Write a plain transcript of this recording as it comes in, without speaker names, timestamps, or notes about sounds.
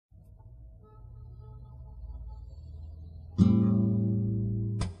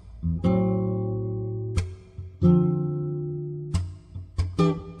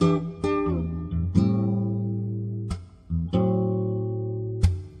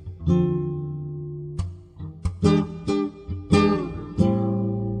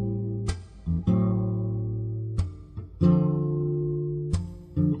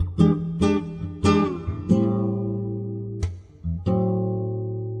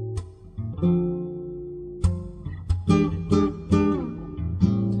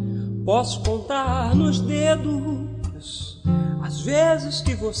Posso contar nos dedos as vezes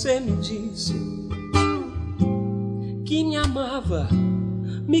que você me disse que me amava,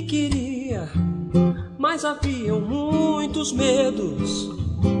 me queria, mas haviam muitos medos.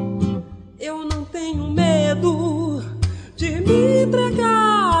 Eu não tenho medo de me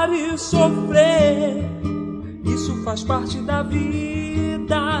entregar e sofrer. Isso faz parte da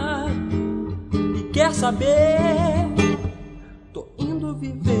vida. E quer saber? Tô indo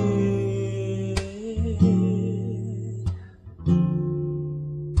viver.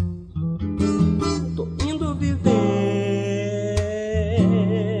 Tô indo viver.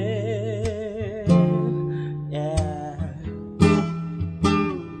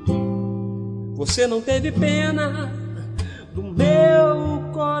 Você não teve pena do meu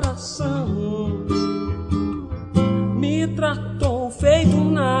coração, me tratou feito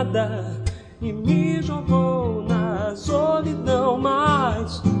nada e me jogou na solidão.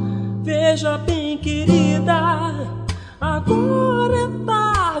 Mas veja bem, querida, agora é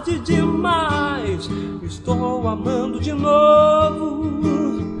tarde demais. Estou amando de novo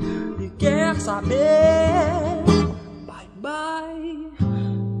e quer saber? Bye bye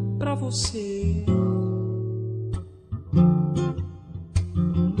pra você.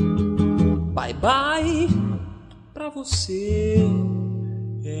 Bye bye pra você.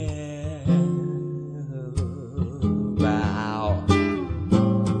 Wow.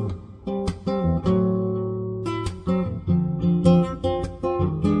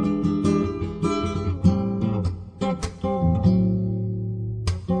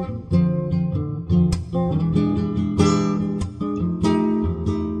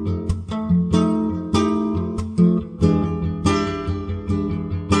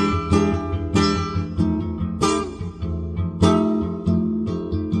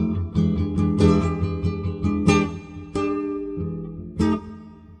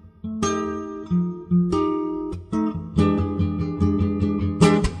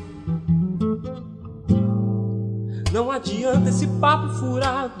 Não adianta esse papo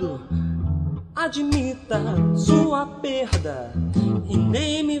furado, admita sua perda e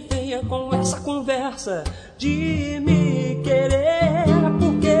nem me venha com essa conversa de me querer,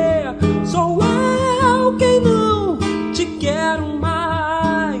 porque sou eu quem não te quero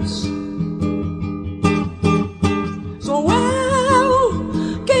mais. Sou eu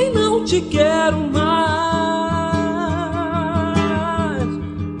quem não te quero mais.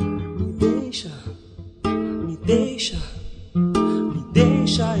 Me deixa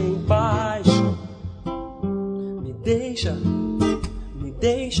em paz. Me deixa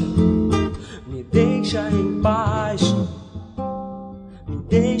em paz.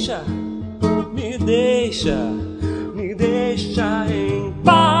 Me deixa em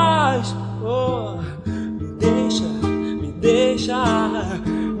paz. Oh, me deixa